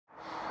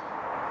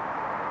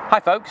Hi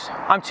folks,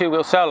 I'm Two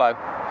Wheel Solo,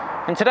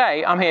 and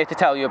today I'm here to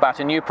tell you about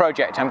a new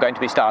project I'm going to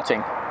be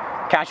starting,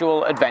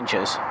 Casual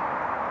Adventures.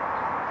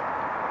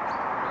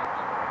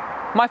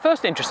 My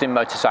first interest in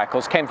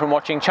motorcycles came from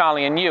watching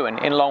Charlie and Ewan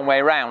in Long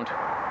Way Round.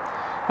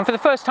 And for the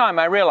first time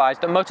I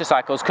realised that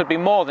motorcycles could be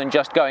more than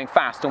just going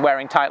fast and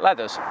wearing tight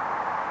leathers.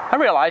 I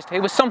realised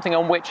it was something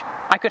on which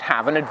I could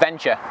have an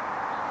adventure.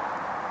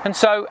 And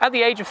so, at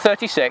the age of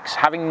 36,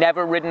 having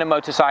never ridden a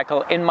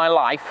motorcycle in my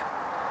life,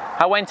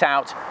 I went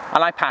out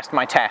and I passed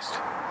my test.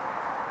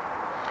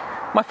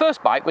 My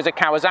first bike was a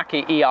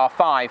Kawasaki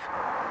ER5.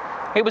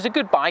 It was a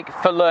good bike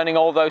for learning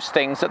all those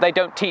things that they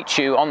don't teach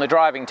you on the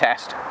driving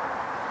test.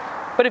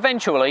 But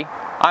eventually,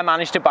 I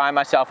managed to buy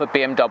myself a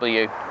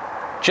BMW.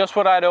 Just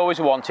what I'd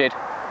always wanted,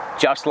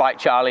 just like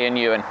Charlie and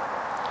Ewan.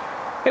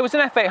 It was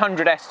an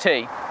F800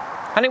 ST,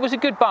 and it was a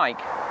good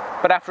bike,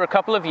 but after a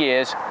couple of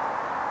years,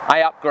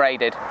 I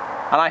upgraded,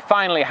 and I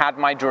finally had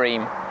my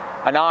dream,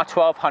 an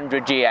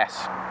R1200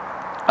 GS.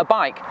 A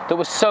bike that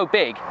was so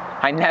big,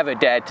 I never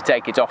dared to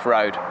take it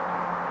off-road.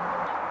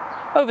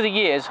 Over the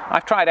years,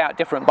 I've tried out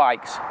different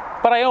bikes,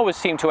 but I always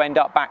seem to end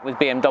up back with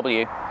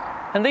BMW,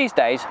 and these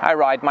days I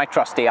ride my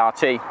trusty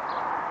RT.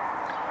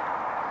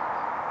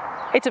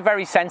 It's a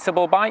very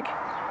sensible bike.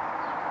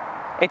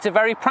 It's a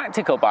very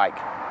practical bike.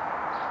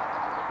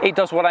 It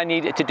does what I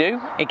need it to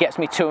do. It gets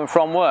me to and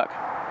from work.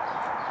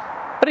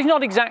 But it's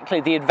not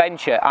exactly the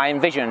adventure I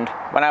envisioned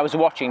when I was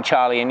watching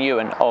Charlie and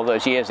Ewan all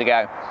those years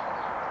ago.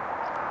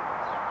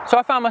 So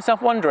I found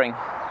myself wondering,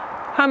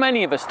 how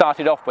many of us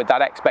started off with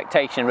that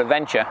expectation of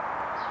adventure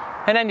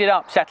and ended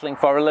up settling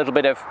for a little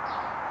bit of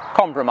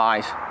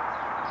compromise?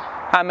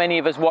 How many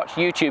of us watched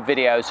YouTube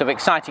videos of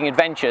exciting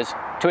adventures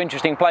to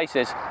interesting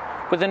places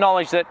with the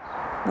knowledge that,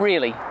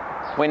 really,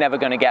 we're never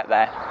going to get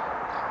there?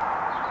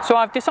 So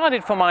I've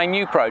decided for my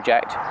new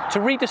project to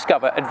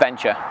rediscover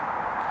adventure.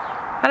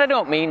 And I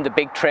don't mean the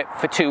big trip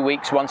for 2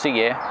 weeks once a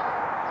year.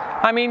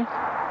 I mean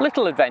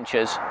little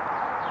adventures,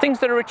 things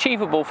that are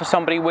achievable for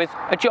somebody with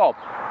a job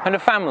and a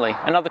family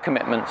and other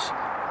commitments.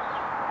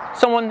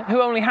 Someone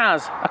who only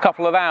has a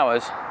couple of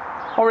hours,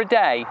 or a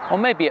day, or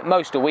maybe at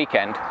most a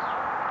weekend.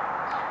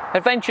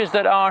 Adventures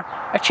that are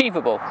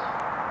achievable,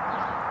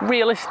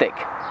 realistic,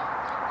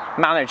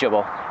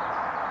 manageable.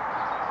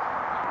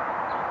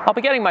 I'll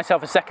be getting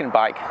myself a second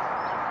bike,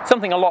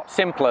 something a lot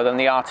simpler than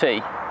the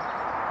RT,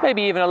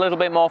 maybe even a little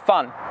bit more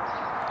fun.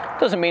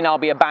 Doesn't mean I'll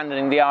be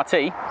abandoning the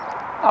RT.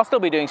 I'll still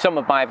be doing some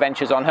of my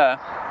adventures on her.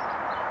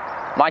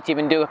 Might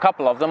even do a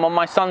couple of them on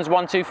my son's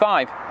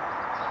 125.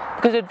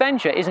 Because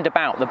adventure isn't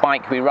about the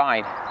bike we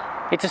ride.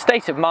 It's a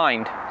state of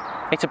mind.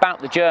 It's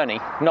about the journey,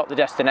 not the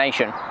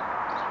destination.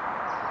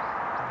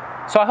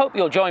 So I hope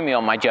you'll join me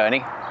on my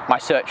journey, my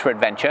search for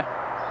adventure.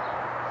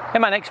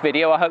 In my next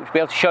video, I hope to be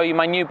able to show you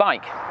my new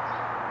bike.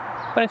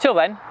 But until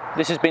then,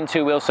 this has been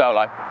Two Wheel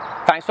Solo.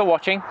 Thanks for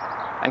watching,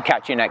 and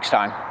catch you next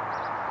time.